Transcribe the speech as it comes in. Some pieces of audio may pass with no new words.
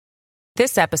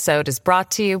This episode is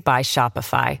brought to you by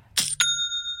Shopify.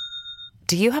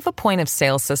 Do you have a point of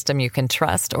sale system you can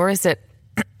trust, or is it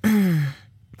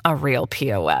a real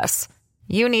POS?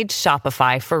 You need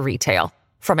Shopify for retail.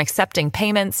 From accepting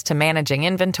payments to managing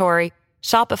inventory,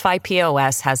 Shopify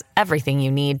POS has everything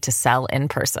you need to sell in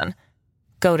person.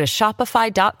 Go to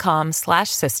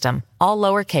shopify.com/system, all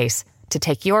lowercase, to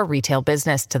take your retail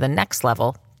business to the next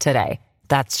level today.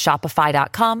 That's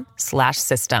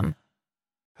shopify.com/system.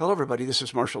 Hello, everybody. This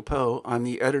is Marshall Poe. I'm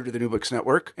the editor of the New Books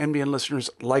Network. NBN listeners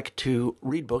like to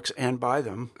read books and buy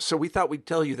them. So we thought we'd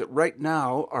tell you that right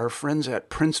now, our friends at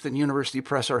Princeton University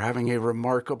Press are having a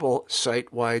remarkable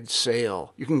site-wide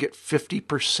sale. You can get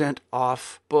 50%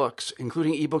 off books,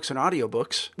 including ebooks and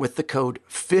audiobooks, with the code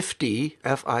 50,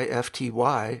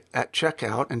 F-I-F-T-Y, at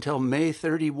checkout until May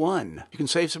 31. You can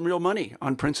save some real money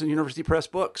on Princeton University Press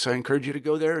books. I encourage you to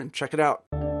go there and check it out.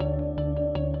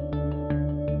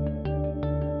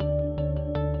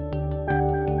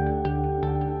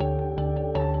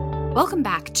 Welcome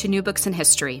back to New Books in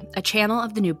History, a channel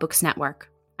of the New Books Network.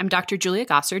 I'm Dr. Julia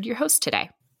Gossard, your host today.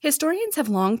 Historians have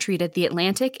long treated the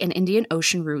Atlantic and Indian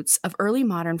Ocean routes of early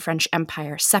modern French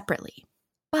Empire separately.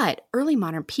 But early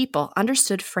modern people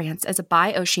understood France as a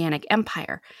bi-oceanic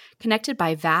empire, connected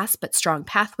by vast but strong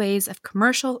pathways of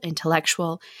commercial,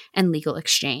 intellectual, and legal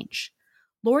exchange.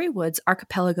 Laurie Wood's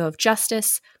Archipelago of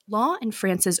Justice, Law in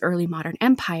France's Early Modern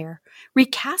Empire,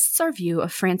 recasts our view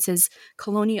of France's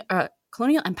colonial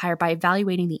empire by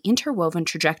evaluating the interwoven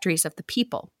trajectories of the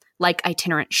people, like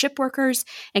itinerant shipworkers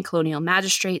and colonial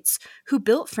magistrates who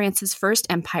built France's first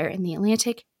empire in the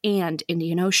Atlantic and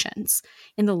Indian Oceans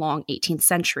in the long 18th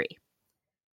century.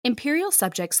 Imperial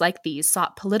subjects like these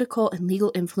sought political and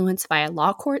legal influence via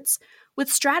law courts, with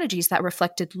strategies that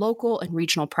reflected local and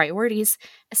regional priorities,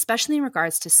 especially in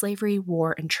regards to slavery,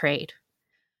 war, and trade.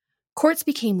 Courts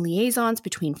became liaisons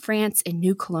between France and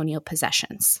new colonial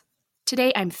possessions.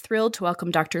 Today, I'm thrilled to welcome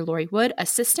Dr. Laurie Wood,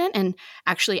 assistant and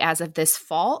actually, as of this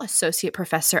fall, associate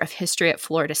professor of history at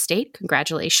Florida State.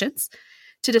 Congratulations.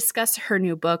 To discuss her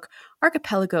new book,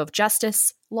 Archipelago of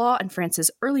Justice, Law in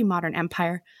France's Early Modern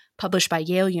Empire, published by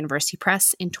Yale University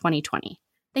Press in 2020.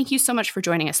 Thank you so much for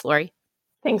joining us, Laurie.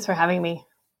 Thanks for having me.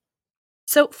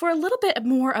 So for a little bit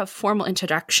more of formal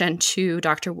introduction to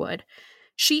Dr. Wood,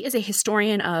 she is a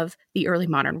historian of the early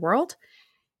modern world.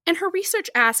 And her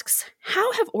research asks,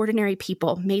 how have ordinary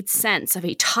people made sense of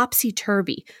a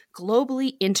topsy-turvy,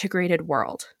 globally integrated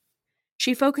world?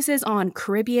 She focuses on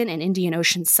Caribbean and Indian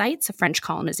Ocean sites of French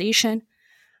colonization,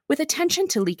 with attention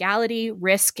to legality,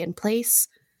 risk, and place.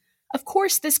 Of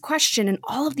course, this question and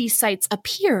all of these sites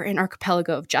appear in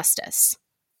Archipelago of Justice.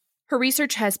 Her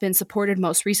research has been supported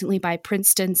most recently by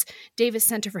Princeton's Davis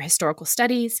Center for Historical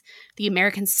Studies, the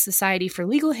American Society for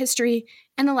Legal History,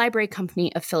 and the Library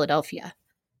Company of Philadelphia.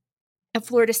 At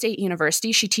Florida State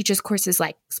University, she teaches courses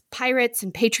like Pirates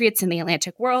and Patriots in the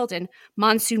Atlantic World and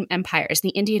Monsoon Empires,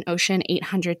 the Indian Ocean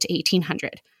 800 to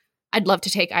 1800. I'd love to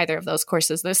take either of those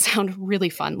courses. Those sound really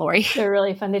fun, Laurie. They're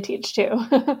really fun to teach, too.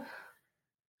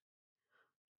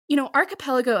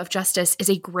 Archipelago of Justice is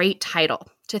a great title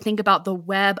to think about the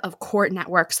web of court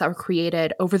networks that were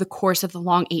created over the course of the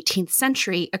long 18th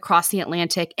century across the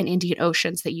Atlantic and Indian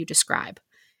Oceans that you describe.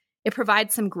 It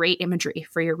provides some great imagery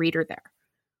for your reader there.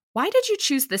 Why did you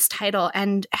choose this title,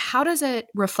 and how does it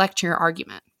reflect your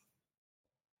argument?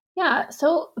 Yeah,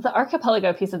 so the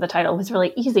archipelago piece of the title was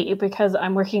really easy because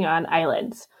I'm working on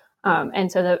islands.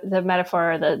 And so the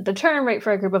metaphor, the term, right,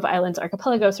 for a group of islands,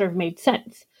 archipelago, sort of made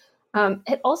sense.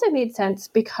 It also made sense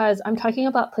because I'm talking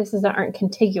about places that aren't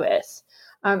contiguous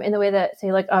in the way that,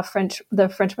 say, like the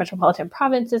French metropolitan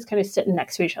provinces kind of sit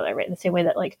next to each other, right? In the same way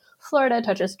that, like, Florida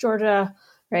touches Georgia,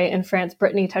 right? In France,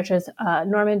 Brittany touches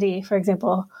Normandy, for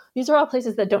example. These are all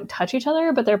places that don't touch each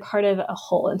other, but they're part of a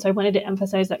whole. And so I wanted to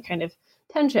emphasize that kind of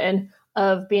tension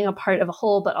of being a part of a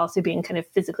whole, but also being kind of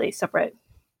physically separate.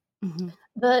 Mm-hmm.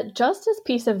 The justice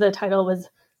piece of the title was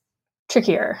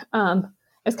trickier. It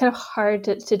was kind of hard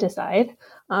to decide.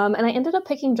 And I ended up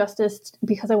picking justice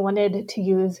because I wanted to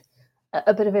use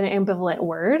a bit of an ambivalent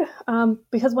word.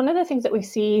 Because one of the things that we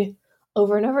see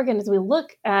over and over again as we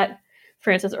look at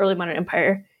France's early modern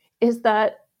empire is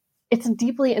that it's a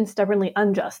deeply and stubbornly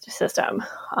unjust system.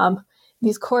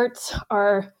 These courts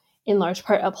are in large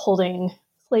part upholding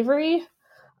slavery,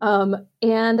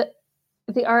 and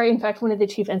they are, in fact, one of the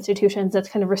chief institutions that's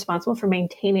kind of responsible for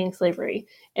maintaining slavery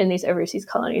in these overseas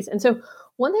colonies. And so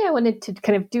one thing I wanted to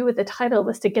kind of do with the title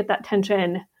was to get that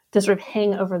tension to sort of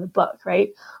hang over the book,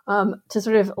 right? To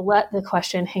sort of let the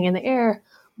question hang in the air.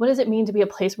 What does it mean to be a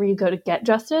place where you go to get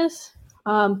justice?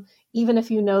 Even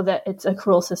if you know that it's a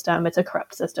cruel system, it's a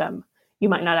corrupt system, you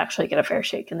might not actually get a fair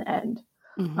shake in the end.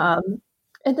 Mm-hmm.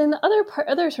 And then the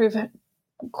other sort of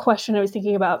question I was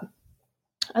thinking about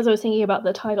as I was thinking about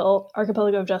the title,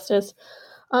 Archipelago of Justice,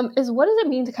 is what does it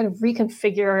mean to kind of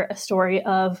reconfigure a story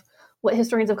of what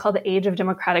historians have called the age of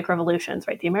democratic revolutions,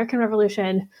 right? The American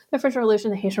Revolution, the French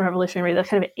Revolution, the Haitian Revolution, right? The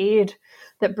kind of age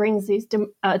that brings these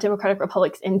democratic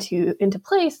republics into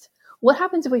place. What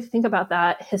happens if we think about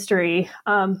that history,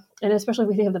 and especially if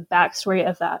we think of the backstory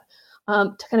of that,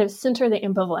 to kind of center the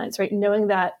ambivalence, right? Knowing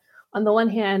that on the one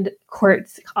hand,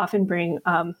 courts often bring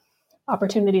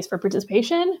opportunities for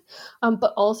participation,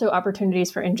 but also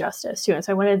opportunities for injustice too. And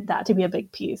so I wanted that to be a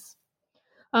big piece.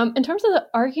 In terms of the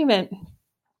argument,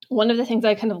 one of the things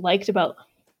I kind of liked about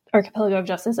Archipelago of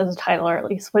Justice as a title, or at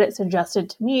least what it suggested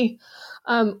to me,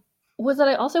 was that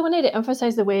I also wanted to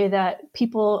emphasize the way that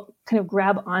people kind of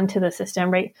grab onto the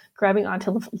system, right? Grabbing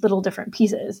onto little different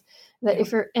pieces. That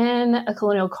if you're in a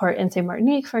colonial court in, say,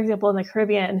 Martinique, for example, in the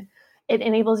Caribbean, it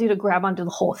enables you to grab onto the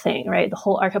whole thing, right? The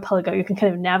whole archipelago. You can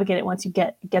kind of navigate it once you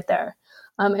get there.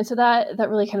 And so that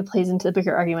really kind of plays into the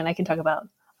bigger argument I can talk about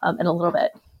in a little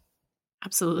bit.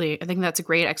 Absolutely. I think that's a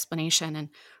great explanation and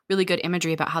really good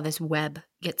imagery about how this web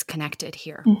gets connected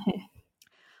here. Mm-hmm.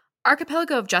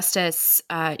 Archipelago of Justice,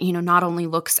 not only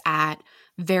looks at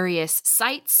various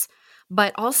sites,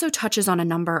 but also touches on a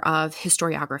number of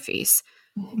historiographies.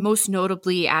 Mm-hmm. Most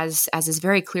notably, as is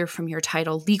very clear from your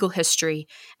title, legal history,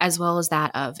 as well as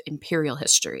that of imperial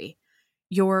history.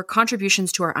 Your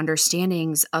contributions to our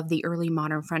understandings of the early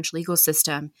modern French legal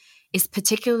system is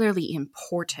particularly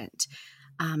important,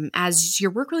 as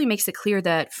your work really makes it clear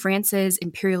that France's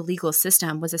imperial legal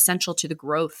system was essential to the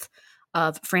growth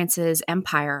of France's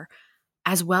empire,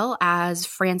 as well as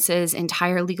France's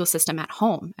entire legal system at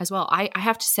home as well. I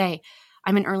have to say,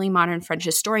 I'm an early modern French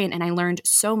historian, and I learned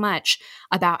so much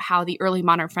about how the early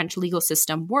modern French legal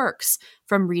system works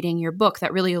from reading your book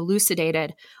that really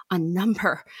elucidated a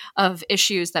number of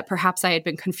issues that perhaps I had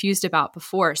been confused about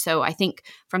before. So I think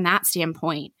from that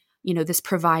standpoint, this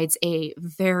provides a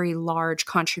very large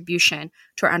contribution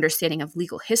to our understanding of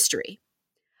legal history.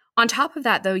 On top of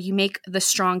that, though, you make the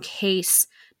strong case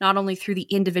not only through the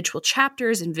individual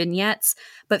chapters and vignettes,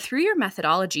 but through your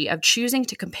methodology of choosing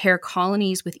to compare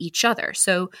colonies with each other.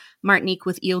 So Martinique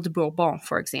with Ile de Bourbon,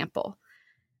 for example.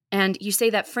 And you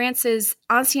say that France's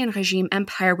Ancien Régime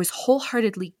empire was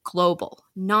wholeheartedly global,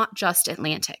 not just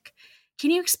Atlantic.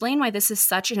 Can you explain why this is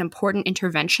such an important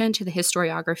intervention to the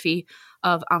historiography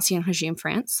of Ancien Régime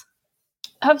France?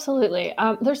 Absolutely.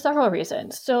 There's several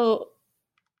reasons. So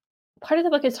part of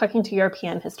the book is talking to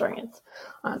European historians,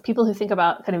 people who think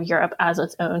about kind of Europe as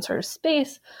its own sort of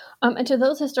space. And to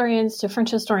those historians, to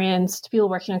French historians, to people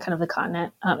working on kind of the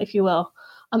continent, if you will,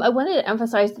 I wanted to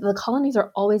emphasize that the colonies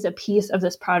are always a piece of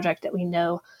this project that we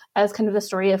know as kind of the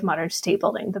story of modern state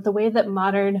building, that the way that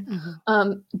modern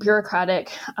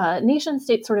bureaucratic nation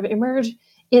states sort of emerge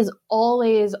is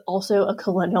always also a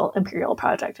colonial imperial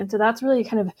project. And so that's really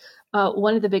kind of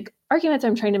one of the big arguments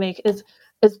I'm trying to make is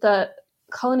that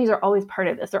colonies are always part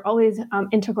of this. They're always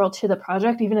integral to the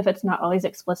project, even if it's not always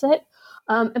explicit.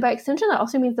 And by extension, that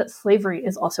also means that slavery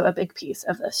is also a big piece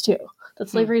of this too. That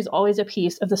slavery is always a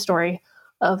piece of the story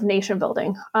of nation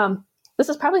building. This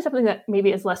is probably something that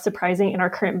maybe is less surprising in our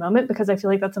current moment, because I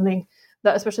feel like that's something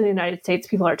that, especially in the United States,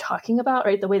 people are talking about,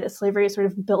 right? The way that slavery is sort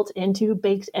of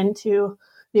baked into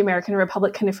the American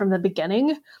Republic kind of from the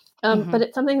beginning. But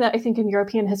it's something that I think in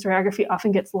European historiography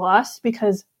often gets lost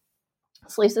because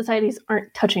slave societies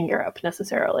aren't touching Europe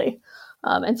necessarily.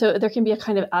 And so there can be a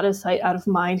kind of out of sight, out of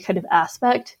mind kind of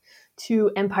aspect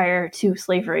to empire, to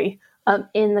slavery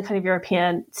in the kind of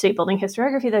European state building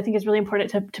historiography that I think is really important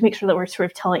to make sure that we're sort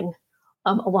of telling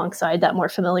alongside that more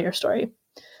familiar story.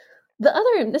 The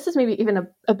other, this is maybe even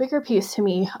a bigger piece to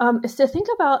me, is to think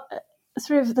about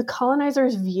sort of the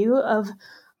colonizers' view of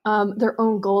their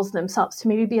own goals themselves, to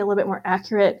maybe be a little bit more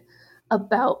accurate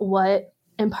about what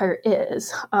empire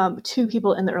is to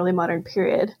people in the early modern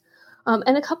period.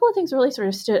 And a couple of things really sort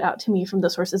of stood out to me from the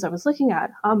sources I was looking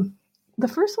at. The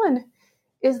first one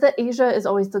is that Asia is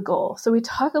always the goal. So we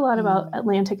talk a lot about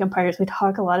Atlantic empires. We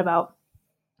talk a lot about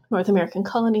North American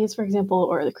colonies, for example,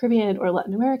 or the Caribbean or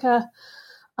Latin America.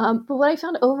 But what I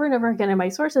found over and over again in my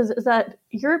sources is that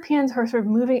Europeans who are sort of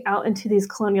moving out into these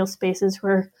colonial spaces, who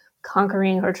are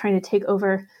conquering or trying to take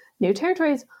over new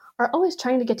territories, are always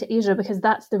trying to get to Asia because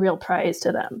that's the real prize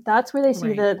to them. That's where they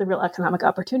see the real economic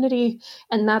opportunity,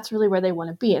 and that's really where they want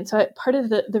to be. And so part of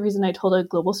the reason I told a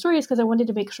global story is because I wanted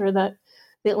to make sure that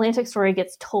the Atlantic story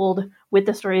gets told with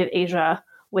the story of Asia,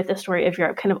 with the story of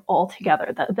Europe, kind of all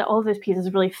together, that all of those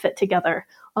pieces really fit together,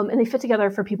 and they fit together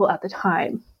for people at the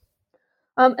time.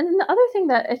 And then the other thing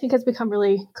that I think has become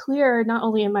really clear, not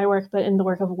only in my work, but in the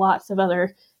work of lots of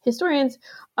other historians,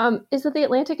 is that the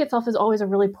Atlantic itself is always a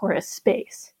really porous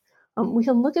space. We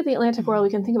can look at the Atlantic world, we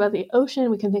can think about the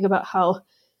ocean, we can think about how,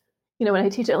 when I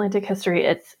teach Atlantic history,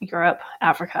 it's Europe,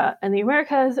 Africa, and the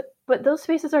Americas, but those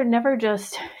spaces are never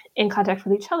just in contact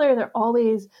with each other.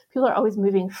 People are always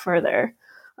moving further.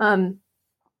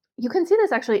 You can see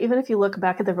this actually, even if you look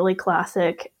back at the really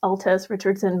classic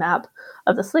Altus-Richardson map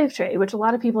of the slave trade, which a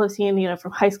lot of people have seen,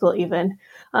 from high school even.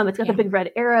 It's got the big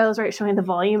red arrows, right, showing the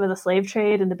volume of the slave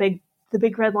trade, and the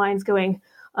big red lines going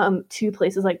to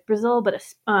places like Brazil,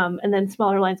 and then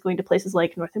smaller lines going to places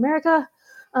like North America.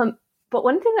 But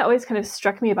one thing that always kind of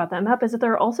struck me about that map is that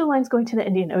there are also lines going to the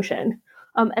Indian Ocean.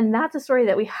 And that's a story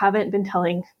that we haven't been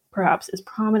telling perhaps as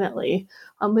prominently,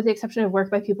 with the exception of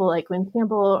work by people like Wynne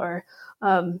Campbell or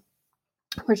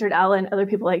Richard Allen, other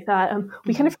people like that.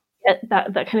 We kind of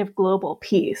forget that kind of global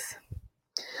piece.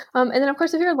 And then, of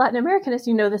course, if you're a Latin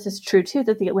Americanist, this is true too,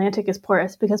 that the Atlantic is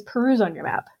porous because Peru's on your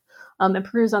map, and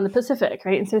Peru's on the Pacific,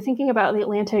 right? And so thinking about the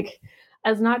Atlantic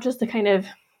as not just a kind of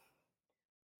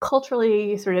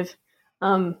culturally sort of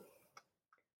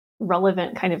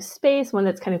relevant kind of space, one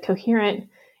that's kind of coherent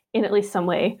in at least some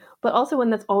way, but also one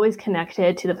that's always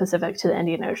connected to the Pacific, to the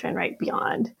Indian Ocean, right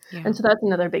beyond. Yeah. And so that's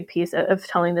another big piece of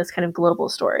telling this kind of global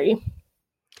story.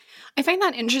 I find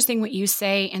that interesting what you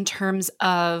say in terms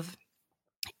of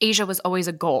Asia was always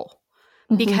a goal,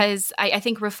 because I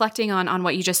think reflecting on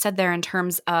what you just said there in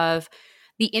terms of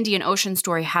the Indian Ocean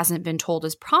story hasn't been told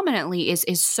as prominently is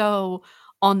so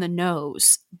on the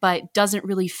nose, but doesn't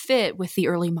really fit with the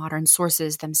early modern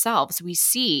sources themselves. We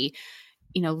see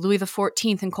Louis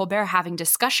XIV and Colbert having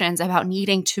discussions about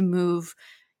needing to move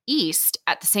east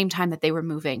at the same time that they were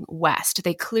moving west.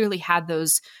 They clearly had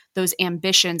those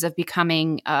ambitions of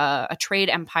becoming a trade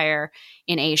empire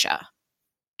in Asia.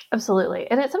 Absolutely.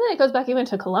 And it's something that goes back even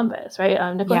to Columbus,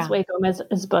 right? Nicholas Way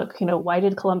Gomez's book, why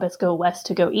did Columbus go west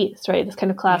to go east, right? This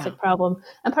kind of classic problem.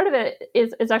 And part of it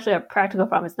is actually a practical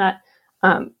problem. It's not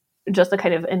just a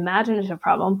kind of imaginative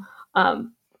problem.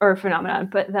 Or phenomenon,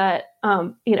 but that,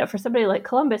 for somebody like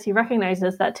Columbus, he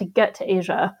recognizes that to get to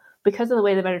Asia, because of the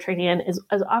way the Mediterranean is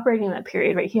operating in that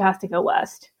period, right, he has to go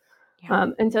west. Yeah.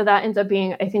 And so that ends up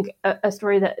being, I think, a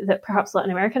story that perhaps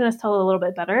Latin Americanists tell a little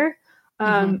bit better,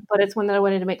 but it's one that I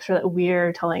wanted to make sure that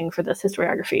we're telling for this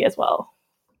historiography as well.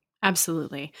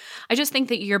 Absolutely. I just think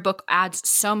that your book adds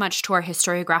so much to our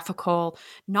historiographical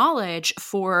knowledge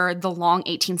for the long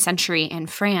 18th century in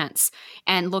France,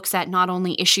 and looks at not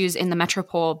only issues in the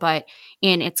metropole, but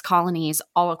in its colonies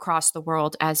all across the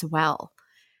world as well.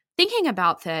 Thinking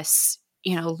about this,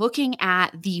 looking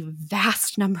at the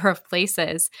vast number of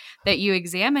places that you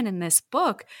examine in this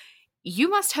book,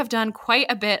 you must have done quite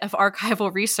a bit of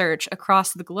archival research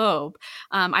across the globe.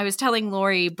 I was telling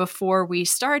Lori before we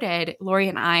started, Lori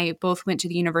and I both went to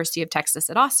the University of Texas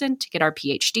at Austin to get our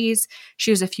PhDs. She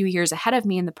was a few years ahead of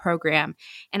me in the program.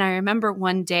 And I remember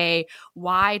one day,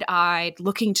 wide-eyed,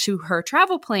 looking to her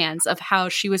travel plans of how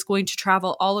she was going to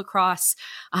travel all across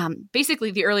basically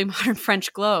the early modern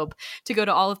French globe to go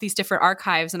to all of these different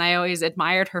archives. And I always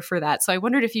admired her for that. So I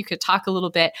wondered if you could talk a little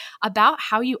bit about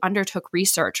how you undertook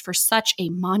research for such a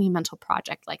monumental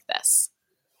project like this.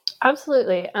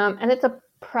 Absolutely. And it's a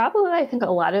problem that I think a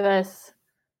lot of us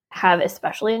have,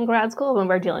 especially in grad school when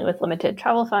we're dealing with limited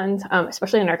travel funds,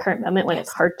 especially in our current moment when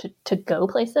it's hard to go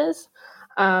places.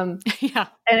 And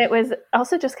it was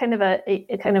also just kind of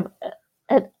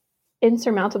an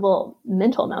insurmountable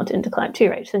mental mountain to climb too,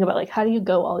 right? To think about like, how do you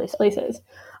go all these places?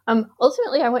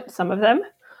 Ultimately, I went to some of them.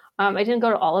 I didn't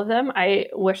go to all of them. I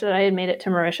wish that I had made it to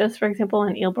Mauritius, for example,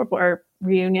 and Ile-Bourbeuf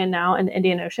Reunion now in the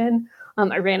Indian Ocean.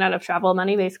 I ran out of travel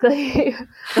money basically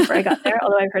before I got there,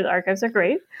 although I've heard the archives are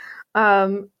great.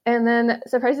 And then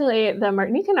surprisingly, the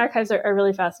Martinican archives are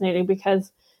really fascinating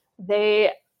because they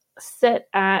sit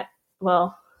at,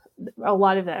 well, a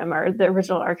lot of them are the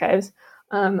original archives,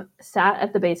 sat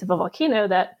at the base of a volcano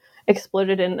that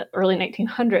exploded in the early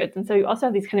 1900s. And so you also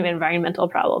have these kind of environmental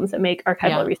problems that make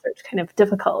archival research kind of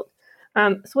difficult.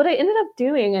 So what I ended up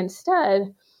doing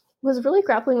instead was really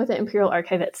grappling with the Imperial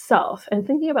Archive itself and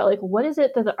thinking about like, what is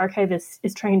it that the archive is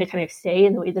trying to kind of say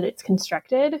in the way that it's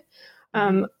constructed?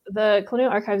 The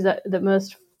colonial archives that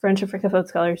most French and Francophone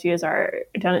scholars use are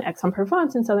down in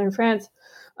Aix-en-Provence in southern France.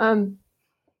 And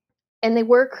they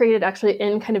were created actually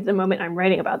in kind of the moment I'm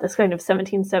writing about, this kind of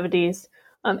 1770s,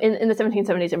 in the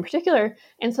 1770s in particular.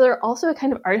 And so they're also a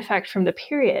kind of artifact from the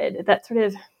period that sort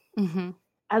of,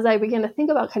 as I began to think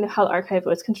about kind of how the archive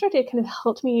was constructed, kind of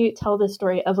helped me tell the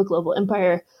story of a global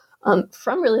empire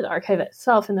from really the archive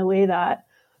itself, in the way that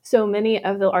so many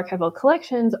of the archival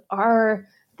collections are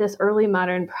this early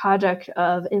modern project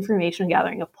of information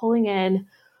gathering, of pulling in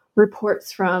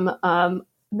reports from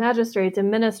magistrates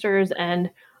and ministers and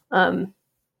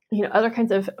other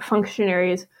kinds of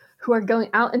functionaries who are going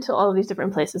out into all of these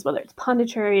different places, whether it's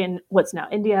Pondicherry and what's now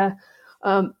India,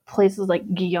 places like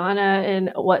Guyana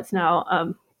and what's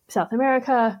now South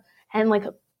America, and like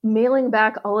mailing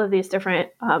back all of these different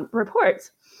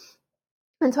reports.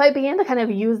 And so I began to kind of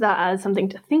use that as something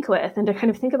to think with and to kind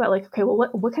of think about like, okay, well,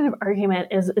 what kind of argument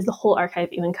is the whole archive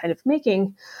even kind of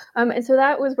making? And so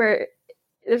that was where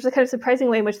there's a kind of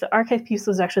surprising way in which the archive piece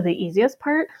was actually the easiest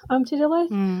part to deal with.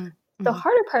 Mm-hmm. The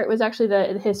harder part was actually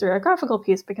the historiographical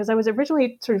piece, because I was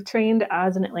originally sort of trained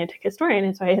as an Atlantic historian.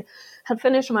 And so I had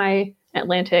finished my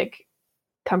Atlantic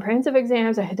comprehensive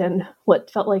exams. I had done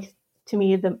what felt like to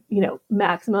me the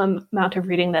maximum amount of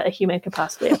reading that a human could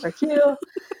possibly ever do.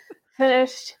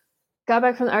 Finished, got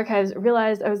back from the archives,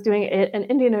 realized I was doing an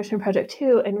Indian Ocean project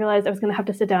too, and realized I was going to have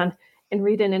to sit down and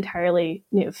read an entirely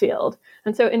new field.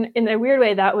 And so in a weird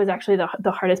way, that was actually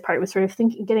the hardest part, was sort of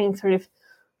getting sort of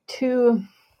two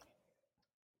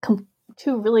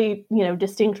really,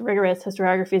 distinct, rigorous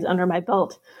historiographies under my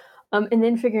belt, and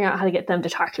then figuring out how to get them to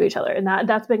talk to each other. And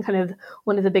that's been kind of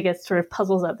one of the biggest sort of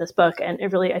puzzles of this book. And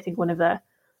it really, I think, one of the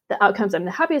outcomes I'm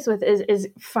the happiest with is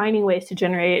finding ways to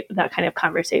generate that kind of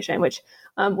conversation, which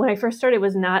when I first started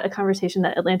was not a conversation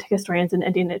that Atlantic historians and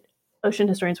Indian Ocean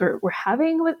historians were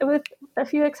having, with a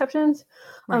few exceptions.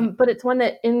 Right. But it's one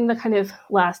that in the kind of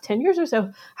last 10 years or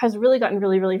so has really gotten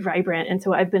really, really vibrant. And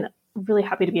so I've been really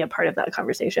happy to be a part of that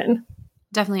conversation.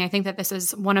 Definitely. I think that this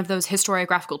is one of those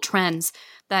historiographical trends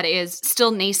that is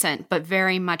still nascent, but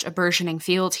very much a burgeoning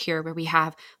field here, where we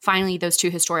have finally those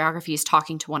two historiographies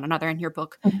talking to one another. And your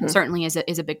book certainly is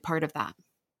a big part of that.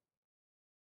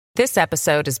 This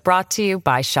episode is brought to you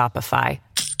by Shopify.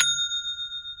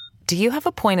 Do you have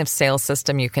a point of sale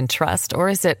system you can trust, or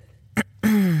is it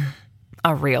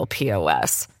a real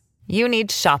POS? You need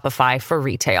Shopify for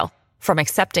retail. From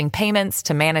accepting payments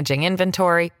to managing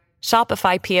inventory,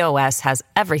 Shopify POS has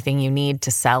everything you need to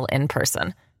sell in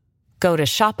person. Go to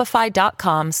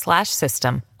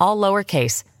shopify.com/system, all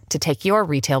lowercase, to take your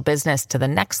retail business to the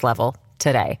next level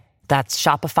today. That's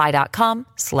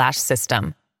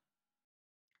shopify.com/system.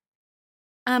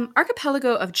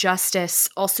 Archipelago of Justice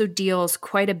also deals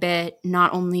quite a bit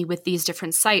not only with these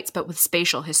different sites, but with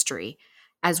spatial history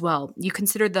as well. You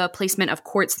consider the placement of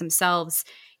courts themselves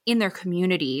in their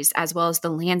communities, as well as the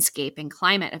landscape and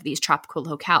climate of these tropical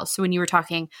locales. So when you were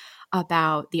talking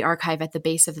about the archive at the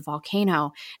base of the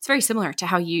volcano, it's very similar to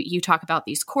how you talk about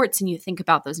these courts and you think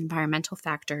about those environmental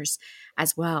factors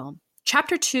as well.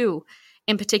 Chapter 2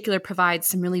 in particular provides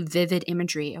some really vivid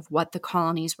imagery of what the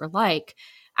colonies were like.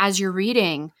 As you're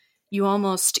reading, you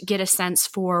almost get a sense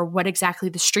for what exactly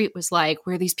the street was like,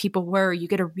 where these people were. You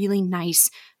get a really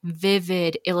nice,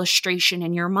 vivid illustration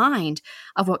in your mind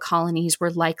of what colonies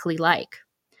were likely like.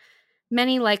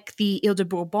 Many, like the Ile de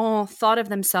Bourbon, thought of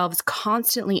themselves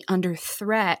constantly under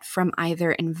threat from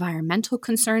either environmental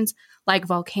concerns like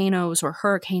volcanoes or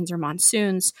hurricanes or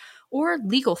monsoons, or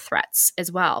legal threats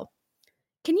as well.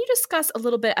 Can you discuss a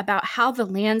little bit about how the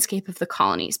landscape of the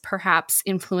colonies perhaps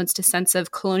influenced a sense of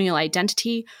colonial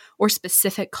identity or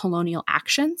specific colonial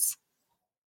actions?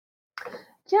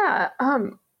 Yeah.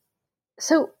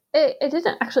 So it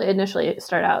didn't actually initially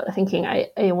start out thinking I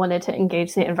wanted to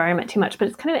engage the environment too much, but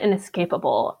it's kind of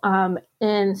inescapable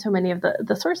in so many of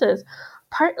the sources,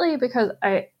 partly because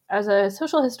as a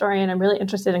social historian, I'm really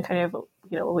interested in kind of,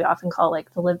 what we often call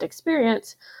like the lived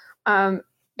experience.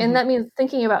 And that means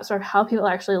thinking about sort of how people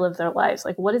actually live their lives.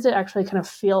 Like, what does it actually kind of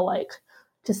feel like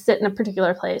to sit in a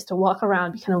particular place, to walk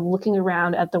around, be kind of looking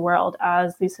around at the world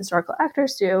as these historical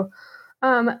actors do.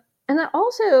 And that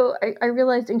also, I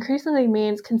realized, increasingly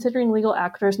means considering legal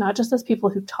actors not just as people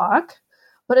who talk,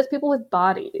 but as people with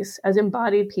bodies, as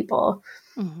embodied people.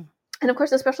 Mm-hmm. And of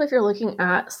course, especially if you're looking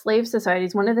at slave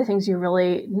societies, one of the things you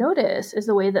really notice is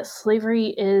the way that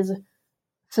slavery is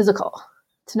physical.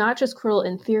 It's not just cruel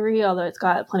in theory, although it's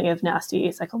got plenty of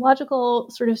nasty psychological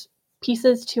sort of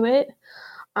pieces to it.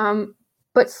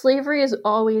 But slavery is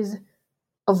always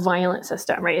a violent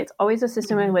system, right? It's always a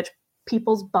system in which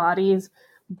people's bodies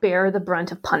bear the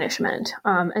brunt of punishment.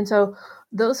 And so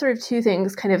those sort of two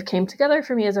things kind of came together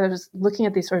for me as I was looking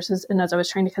at these sources and as I was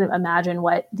trying to kind of imagine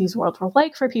what these worlds were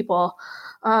like for people.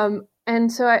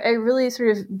 And so I really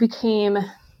sort of became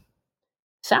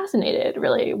fascinated,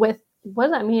 really, with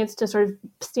what that means to sort of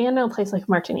stand in a place like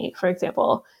Martinique, for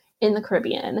example, in the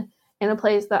Caribbean, in a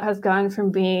place that has gone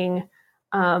from being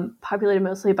populated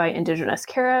mostly by indigenous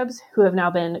Caribs, who have now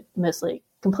been mostly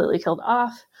completely killed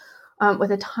off,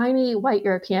 with a tiny white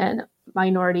European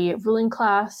minority ruling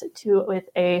class to with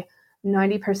a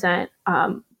 90%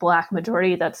 Black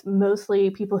majority that's mostly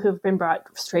people who have been brought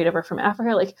straight over from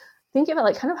Africa. Like, think about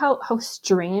like kind of how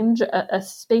strange a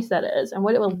space that is and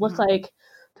what it would look like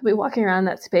to be walking around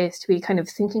that space, to be kind of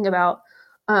thinking about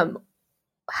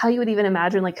how you would even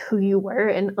imagine like who you were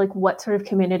and like what sort of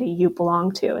community you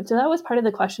belong to. And so that was part of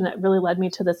the question that really led me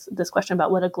to this question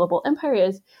about what a global empire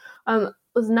is.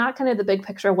 Was not kind of the big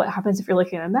picture, what happens if you're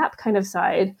looking at a map kind of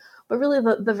side, but really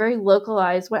the very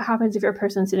localized, what happens if you're a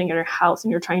person sitting in your house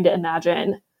and you're trying to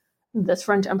imagine this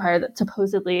French empire that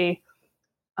supposedly,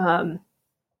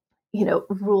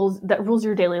 rules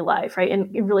your daily life, right? In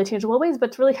really tangible ways, but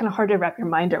it's really kind of hard to wrap your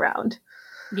mind around.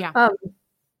 Yeah.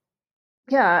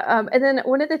 And then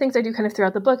one of the things I do kind of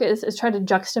throughout the book is try to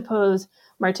juxtapose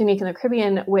Martinique and the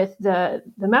Caribbean with the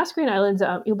Mascarene Islands,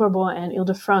 Ile Bourbon and Ile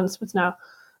de France, what's now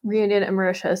Reunion and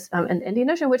Mauritius, and the Indian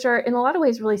Ocean, which are in a lot of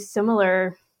ways really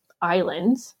similar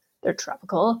islands. They're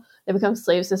tropical. They become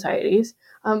slave societies,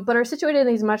 but are situated in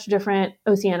these much different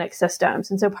oceanic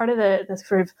systems. And so part of the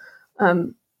sort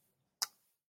of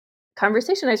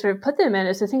conversation I sort of put them in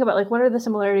is to think about like, what are the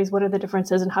similarities, what are the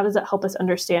differences, and how does that help us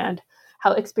understand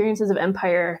how experiences of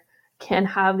empire can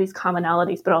have these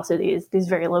commonalities, but also these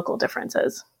very local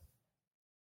differences.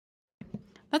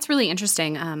 That's really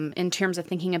interesting in terms of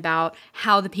thinking about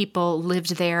how the people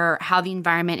lived there, how the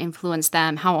environment influenced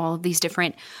them, how all of these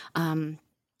different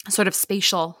sort of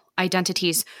spatial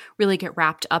identities really get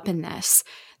wrapped up in this.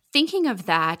 Thinking of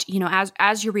that,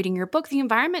 as you're reading your book, the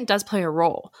environment does play a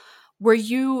role. Were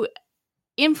you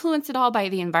influenced at all by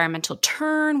the environmental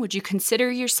turn? Would you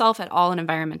consider yourself at all an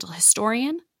environmental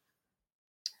historian?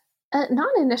 Not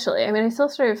initially. I mean, I still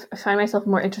sort of find myself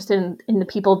more interested in the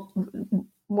people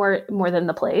more than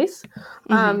the place.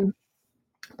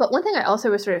 But one thing I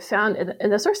also was sort of found in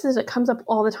the sources that comes up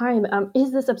all the time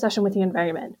is this obsession with the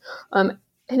environment. And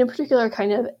in particular,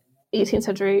 kind of 18th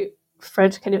century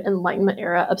French kind of Enlightenment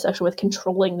era obsession with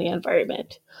controlling the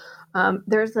environment.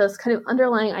 There's this kind of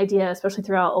underlying idea, especially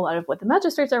throughout a lot of what the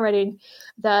magistrates are writing,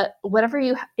 that whatever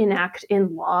you enact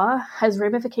in law has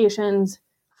ramifications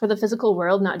for the physical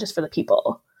world, not just for the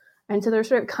people. And so they're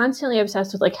sort of constantly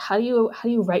obsessed with like, how do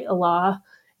you write a law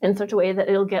in such a way that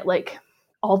it'll get like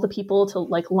all the people to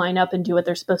like line up and do what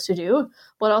they're supposed to do,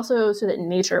 but also so that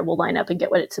nature will line up and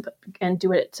get and do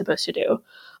what it's supposed to do.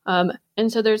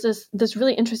 And so there's this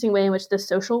really interesting way in which the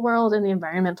social world and the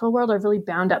environmental world are really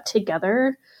bound up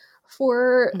together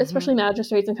for especially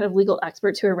magistrates and kind of legal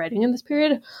experts who are writing in this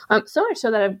period. So much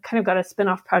so that I've kind of got a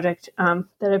spin-off project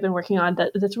that I've been working on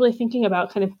that's really thinking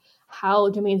about kind of how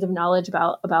domains of knowledge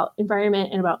about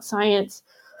environment and about science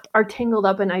are tangled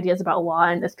up in ideas about law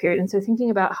in this period. And so thinking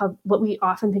about how what we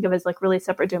often think of as like really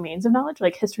separate domains of knowledge,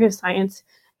 like history of science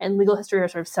and legal history are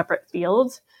sort of separate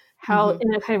fields, how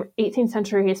in a kind of 18th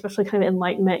century, especially kind of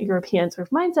Enlightenment European sort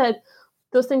of mindset,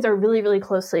 those things are really, really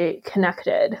closely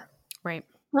connected. Right.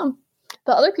 The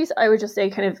other piece I would just say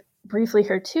kind of briefly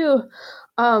here too,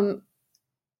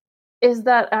 is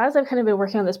that as I've kind of been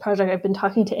working on this project, I've been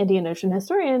talking to Indian Ocean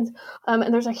historians,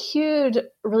 and there's a huge,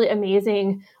 really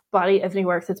amazing body of new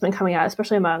work that's been coming out,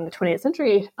 especially among 20th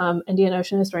century Indian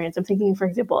Ocean historians. I'm thinking, for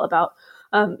example, about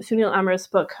Sunil Amra's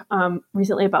book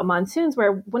recently about monsoons,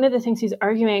 where one of the things he's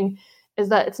arguing is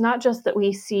that it's not just that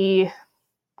we see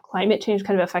climate change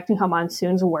kind of affecting how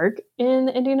monsoons work in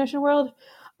the Indian Ocean world,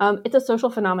 it's a social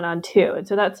phenomenon too. And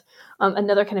so that's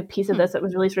another kind of piece of this that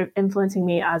was really sort of influencing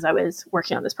me as I was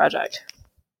working on this project.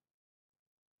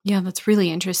 Yeah, that's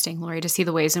really interesting, Lori, to see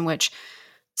the ways in which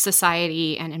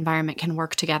society and environment can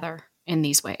work together in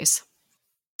these ways.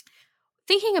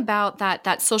 Thinking about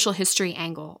that social history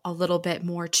angle a little bit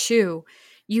more too,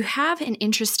 you have an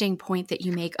interesting point that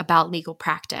you make about legal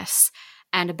practice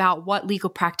and about what legal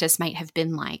practice might have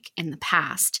been like in the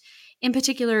past. In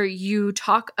particular, you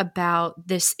talk about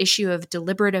this issue of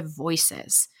deliberative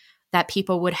voices that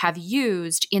people would have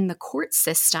used in the court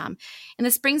system. And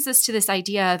this brings us to this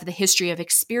idea of the history of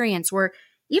experience, where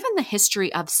even the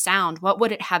history of sound, what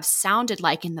would it have sounded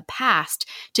like in the past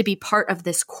to be part of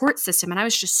this court system? And I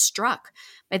was just struck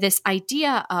by this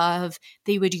idea of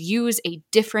they would use a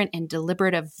different and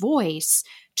deliberative voice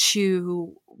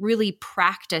to really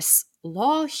practice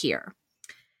law here.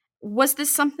 Was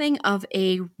this something of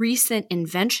a recent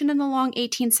invention in the long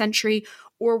 18th century,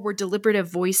 or were deliberative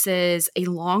voices a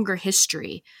longer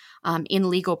history in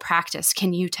legal practice?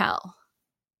 Can you tell?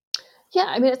 Yeah,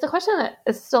 I mean, it's a question that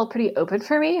is still pretty open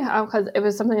for me because it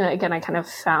was something that, again, I kind of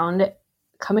found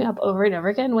coming up over and over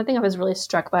again. One thing I was really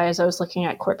struck by as I was looking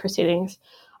at court proceedings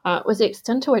was the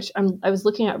extent to which I was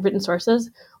looking at written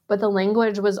sources, but the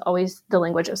language was always the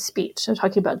language of speech. So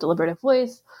talking about deliberative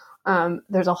voice,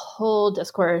 There's a whole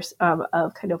discourse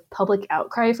of kind of public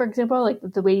outcry, for example, like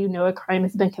the way you know a crime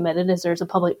has been committed is there's a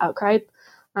public outcry.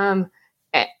 And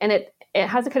it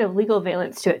has a kind of legal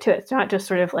valence to it, too. It's not just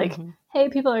sort of like, hey,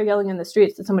 people are yelling in the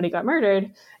streets that somebody got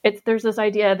murdered. There's this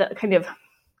idea that kind of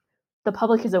the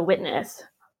public is a witness.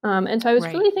 And so I was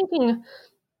really thinking,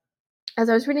 as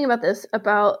I was reading about this,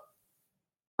 about,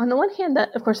 on the one hand,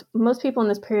 that, of course, most people in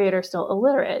this period are still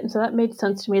illiterate. And so that made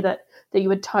sense to me that you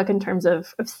would talk in terms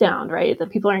of sound, right? That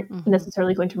people aren't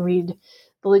necessarily going to read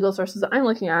the legal sources that I'm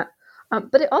looking at.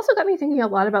 But it also got me thinking a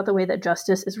lot about the way that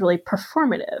justice is really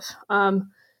performative.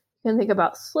 You can think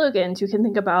about slogans. You can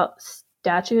think about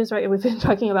statues, right? We've been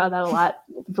talking about that a lot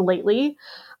lately.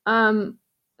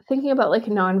 Thinking about like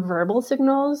nonverbal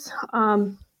signals.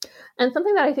 And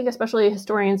something that I think especially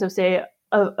historians of, say,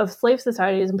 of slave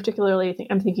societies, and particularly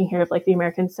I'm thinking here of like the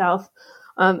American South,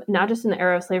 not just in the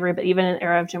era of slavery, but even in the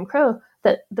era of Jim Crow,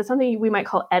 that's something we might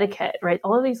call etiquette, right?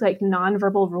 All of these like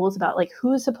nonverbal rules about like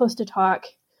who's supposed to talk,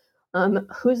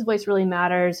 whose voice really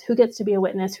matters, who gets to be a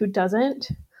witness, who doesn't,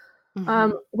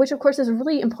 which of course is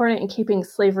really important in keeping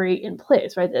slavery in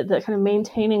place, right? The kind of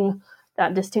maintaining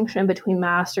that distinction between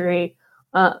master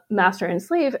and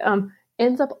slave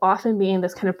ends up often being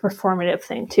this kind of performative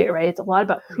thing too, right? It's a lot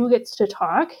about who gets to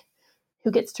talk,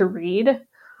 who gets to read,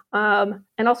 and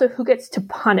also who gets to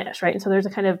punish, right? And so there's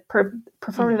a kind of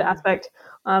performative aspect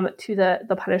to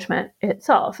the punishment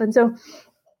itself. And so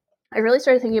I really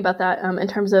started thinking about that in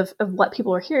terms of what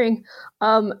people are hearing.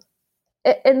 And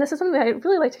this is something that I'd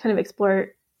really like to kind of explore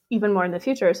even more in the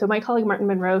future. So my colleague Martin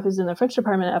Monroe, who's in the French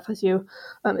department at FSU,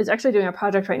 is actually doing a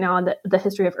project right now on the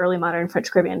history of early modern French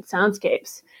Caribbean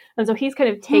soundscapes. And so he's kind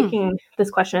of taking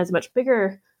this question as a much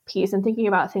bigger piece and thinking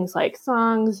about things like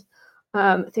songs,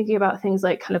 thinking about things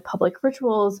like kind of public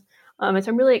rituals. And so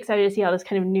I'm really excited to see how this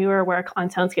kind of newer work on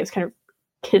soundscapes kind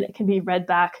of can be read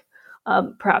back,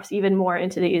 perhaps even more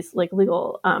into these like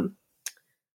legal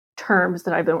terms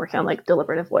that I've been working on, like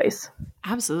deliberative voice.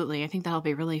 Absolutely. I think that'll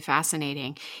be really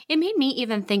fascinating. It made me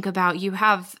even think about, you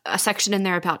have a section in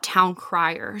there about town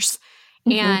criers.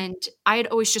 And I had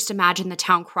always just imagined the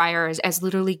town crier as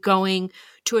literally going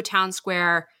to a town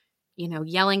square,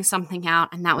 yelling something out,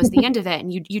 and that was the end of it.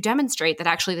 And you demonstrate that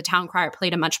actually the town crier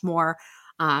played a much more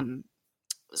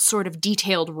sort of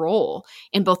detailed role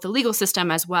in both the legal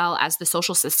system as well as the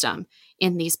social system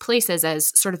in these places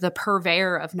as sort of the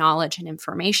purveyor of knowledge and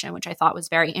information, which I thought was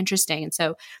very interesting. And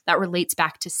so that relates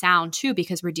back to sound too,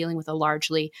 because we're dealing with a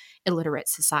largely illiterate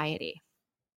society.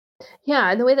 Yeah,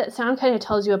 and the way that sound kind of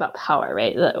tells you about power,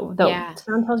 right?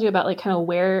 Sound tells you about like kind of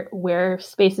where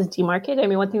space is demarcated. I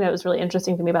mean, one thing that was really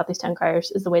interesting to me about these town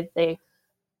criers is the way that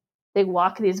they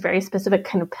walk these very specific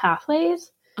kind of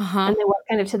pathways. And they walk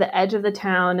kind of to the edge of the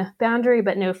town boundary,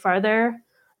 but no farther.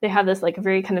 They have this like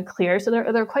very kind of clear. So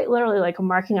they're quite literally like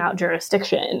marking out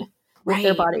jurisdiction with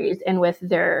their bodies and with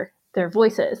their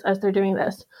voices as they're doing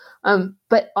this.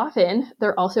 But often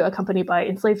they're also accompanied by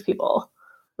enslaved people,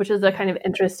 which is a kind of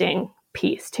interesting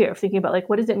piece too, of thinking about like,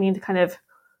 what does it mean to kind of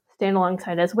stand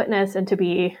alongside as witness and to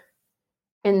be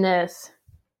in this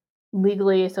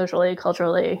legally, socially,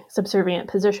 culturally subservient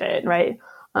position, right?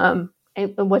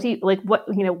 And what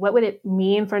would it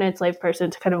mean for an enslaved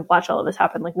person to kind of watch all of this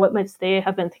happen? Like, what might they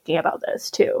have been thinking about this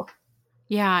too?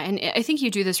 Yeah, and I think you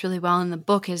do this really well in the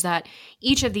book, is that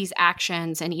each of these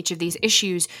actions and each of these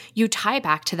issues, you tie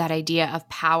back to that idea of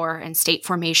power and state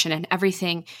formation, and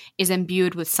everything is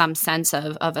imbued with some sense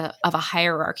of a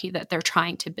hierarchy that they're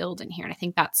trying to build in here. And I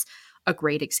think that's a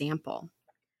great example.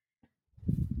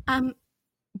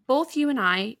 Both you and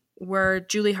I were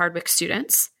Julie Hardwick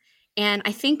students. And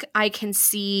I think I can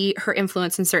see her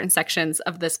influence in certain sections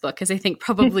of this book, because I think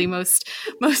probably most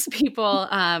people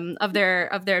of their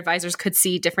advisors could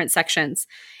see different sections.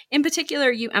 In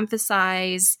particular, you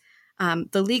emphasize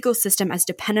the legal system as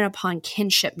dependent upon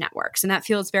kinship networks, and that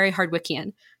feels very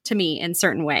Hardwickian to me in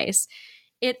certain ways.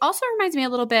 It also reminds me a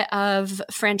little bit of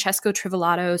Francesco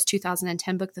Trivellado's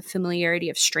 2010 book, The Familiarity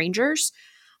of Strangers,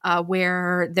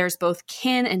 where there's both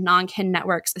kin and non-kin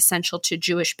networks essential to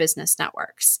Jewish business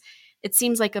networks. It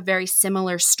seems like a very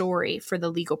similar story for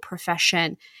the legal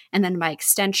profession, and then by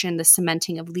extension, the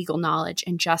cementing of legal knowledge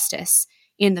and justice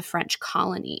in the French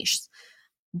colonies.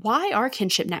 Why are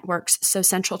kinship networks so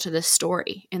central to this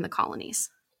story in the colonies?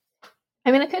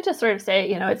 I mean, I could just sort of say,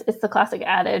 it's the classic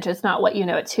adage, it's not what you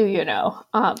know, it's who you know.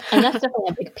 And that's definitely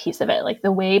a big piece of it. Like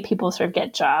the way people sort of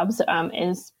get jobs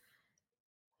is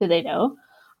who they know.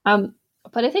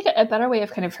 But I think a better way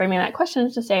of kind of framing that question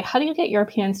is to say, how do you get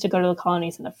Europeans to go to the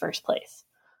colonies in the first place?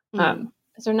 Because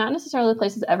they're not necessarily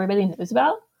places everybody knows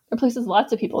about. They're places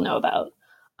lots of people know about.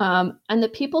 And the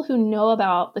people who know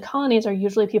about the colonies are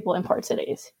usually people in port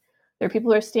cities. There are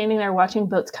people who are standing there watching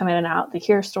boats come in and out. They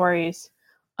hear stories.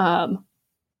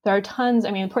 There are tons.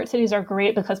 I mean, port cities are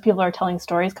great because people are telling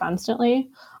stories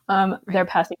constantly. They're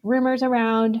passing rumors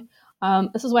around.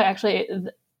 This is why actually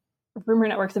rumor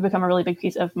networks have become a really big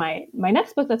piece of my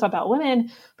next book that's about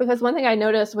women, because one thing I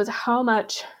noticed was how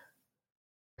much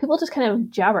people just kind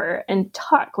of jabber and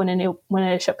talk when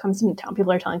a ship comes into town.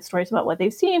 People are telling stories about what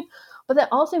they've seen, but that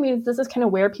also means this is kind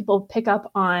of where people pick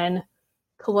up on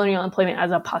colonial employment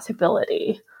as a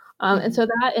possibility. And so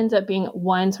that ends up being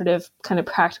one sort of kind of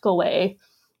practical way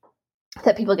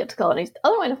that people get to colonies. The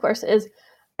other one, of course, is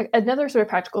another sort of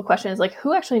practical question is like,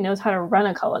 who actually knows how to run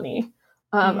a colony,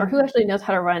 or who actually knows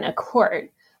how to run a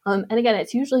court? And again,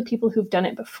 it's usually people who've done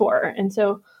it before. And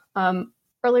so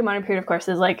early modern period, of course,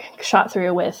 is like shot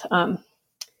through with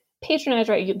patronage,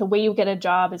 right? The way you get a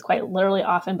job is quite literally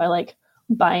often by like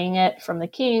buying it from the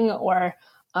king, or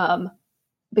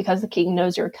because the king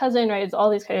knows your cousin, right? It's all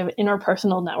these kind of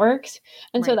interpersonal networks.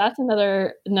 And so that's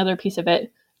another piece of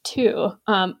it too.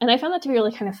 And I found that to be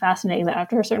really kind of fascinating, that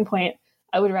after a certain point,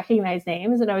 I would recognize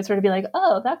names and I would sort of be like,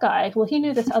 oh, that guy, well, he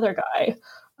knew this other guy.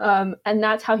 And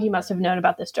that's how he must have known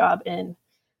about this job in,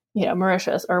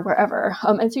 Mauritius or wherever.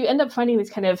 And so you end up finding these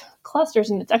kind of clusters,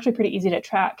 and it's actually pretty easy to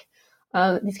track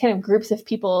these kind of groups of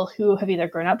people who have either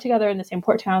grown up together in the same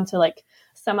port town. So like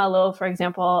Saint-Malo, for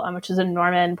example, which is a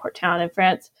Norman port town in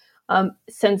France,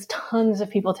 sends tons of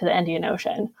people to the Indian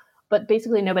Ocean, but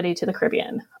basically nobody to the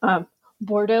Caribbean.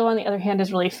 Bordeaux, on the other hand,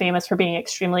 is really famous for being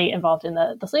extremely involved in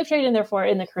the slave trade, and therefore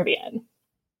in the Caribbean.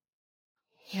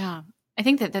 Yeah, I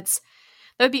think that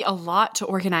would be a lot to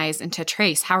organize and to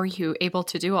trace. How are you able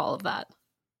to do all of that?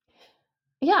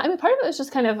 Yeah, I mean, part of it was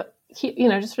just kind of,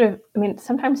 just sort of, I mean,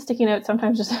 sometimes sticky notes,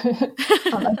 sometimes just, I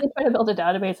did try to build a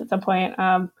database at some point.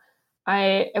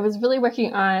 I was really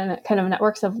working on kind of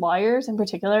networks of lawyers in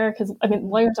particular, because, I mean,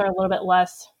 lawyers are a little bit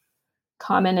less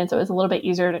common, and so it was a little bit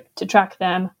easier to track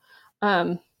them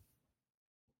than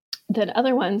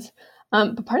other ones.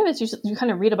 But part of it is you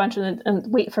kind of read a bunch of them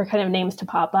and wait for kind of names to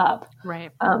pop up.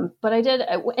 Right. But I did,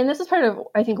 and this is part of,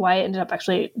 I think, why I ended up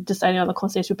actually deciding on the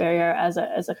Conseil Supérieur as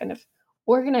a kind of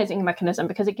organizing mechanism,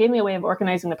 because it gave me a way of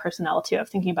organizing the personnel too, of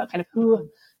thinking about kind of who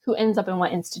ends up in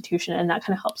what institution, and that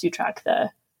kind of helps you track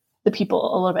the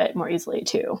people a little bit more easily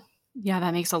too. Yeah,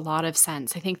 that makes a lot of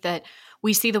sense. I think that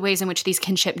we see the ways in which these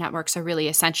kinship networks are really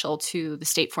essential to the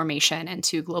state formation and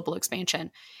to global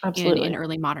expansion in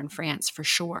early modern France, for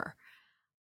sure.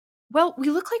 Well, we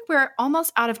look like we're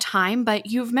almost out of time, but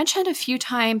you've mentioned a few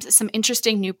times some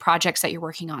interesting new projects that you're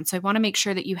working on. So I want to make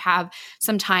sure that you have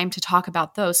some time to talk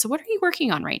about those. So what are you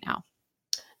working on right now?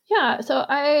 Yeah, so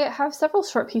I have several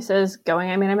short pieces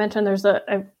going. I mean, I mentioned there's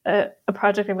a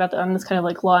project I've got on this kind of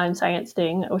like law and science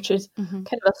thing, which is kind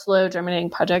of a slow germinating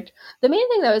project. The main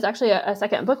thing, though, is actually a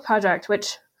second book project,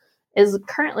 which is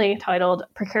currently titled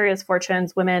Precarious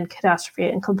Fortunes, Women, Catastrophe,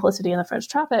 and Complicity in the French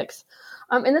Tropics.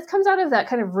 And this comes out of that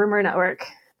kind of rumor network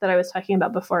that I was talking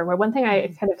about before, where one thing I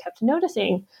kind of kept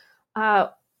noticing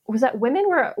was that women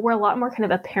were a lot more kind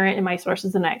of apparent in my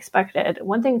sources than I expected.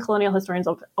 One thing colonial historians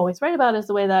always write about is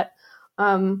the way that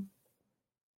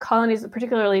colonies,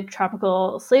 particularly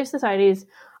tropical slave societies,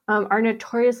 are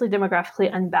notoriously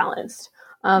demographically unbalanced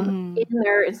in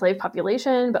their enslaved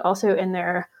population, but also in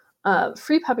their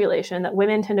free population, that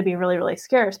women tend to be really, really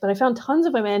scarce. But I found tons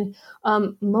of women,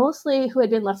 mostly who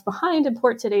had been left behind in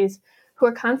port cities, who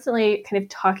are constantly kind of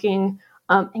talking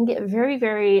and get very,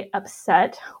 very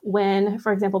upset when,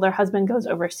 for example, their husband goes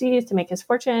overseas to make his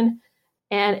fortune,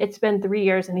 and it's been 3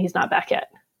 years and he's not back yet.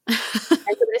 And so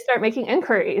they start making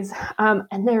inquiries,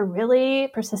 and they're really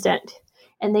persistent.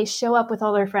 And they show up with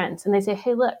all their friends, and they say,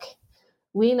 hey, look,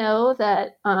 we know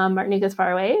that Martinique is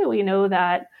far away. We know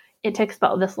that it takes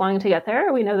about this long to get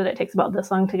there. We know that it takes about this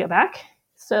long to get back.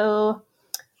 So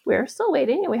we're still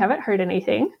waiting and we haven't heard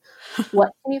anything.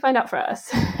 What can you find out for us?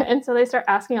 And so they start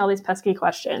asking all these pesky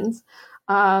questions.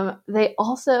 They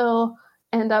also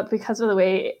end up, because of the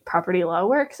way property law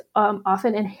works,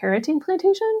 often inheriting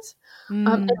plantations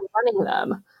and running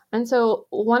them. And so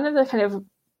one of the kind of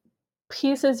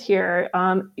pieces here,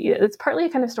 it's partly a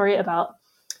kind of story about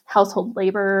household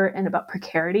labor and about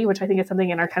precarity, which I think is something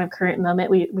in our kind of current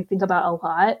moment we think about a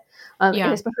lot, and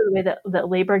especially the way that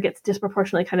labor gets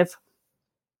disproportionately kind of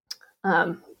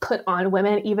put on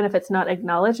women, even if it's not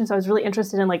acknowledged. And so I was really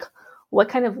interested in like, what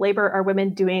kind of labor are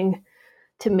women doing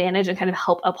to manage and kind of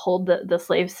help uphold the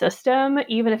slave system,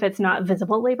 even if it's not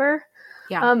visible labor.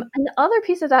 Yeah. And the other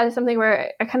piece of that is something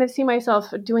where I kind of see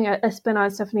myself doing a spin on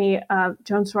Stephanie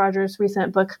Jones-Rogers'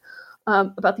 recent book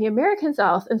about the American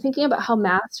South and thinking about how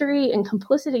mastery and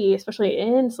complicity, especially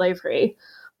in slavery,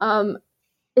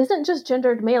 isn't just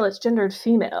gendered male, it's gendered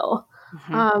female.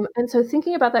 And so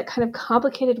thinking about that kind of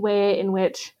complicated way in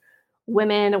which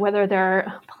women, whether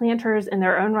they're planters in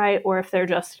their own right, or if they're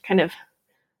just kind of,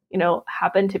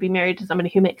 happen to be married to somebody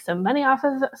who makes some money off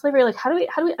of slavery, like how do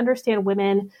we understand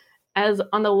women as,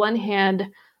 on the one hand,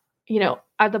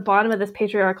 at the bottom of this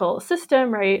patriarchal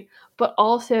system, right, but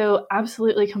also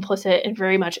absolutely complicit and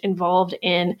very much involved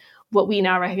in what we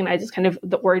now recognize as kind of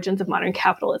the origins of modern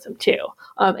capitalism too.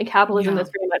 And capitalism that's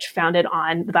very much founded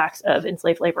on the backs of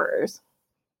enslaved laborers.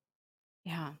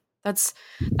 Yeah. That's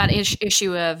that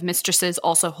issue of mistresses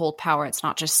also hold power. It's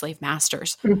not just slave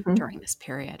masters during this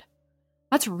period.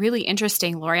 That's really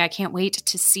interesting, Lori. I can't wait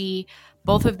to see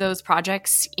both of those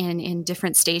projects in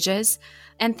different stages.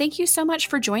 And thank you so much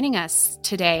for joining us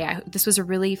today. This was a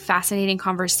really fascinating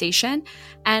conversation.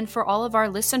 And for all of our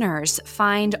listeners,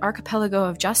 find Archipelago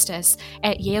of Justice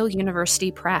at Yale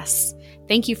University Press.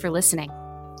 Thank you for listening.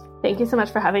 Thank you so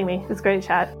much for having me. It was great to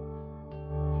chat.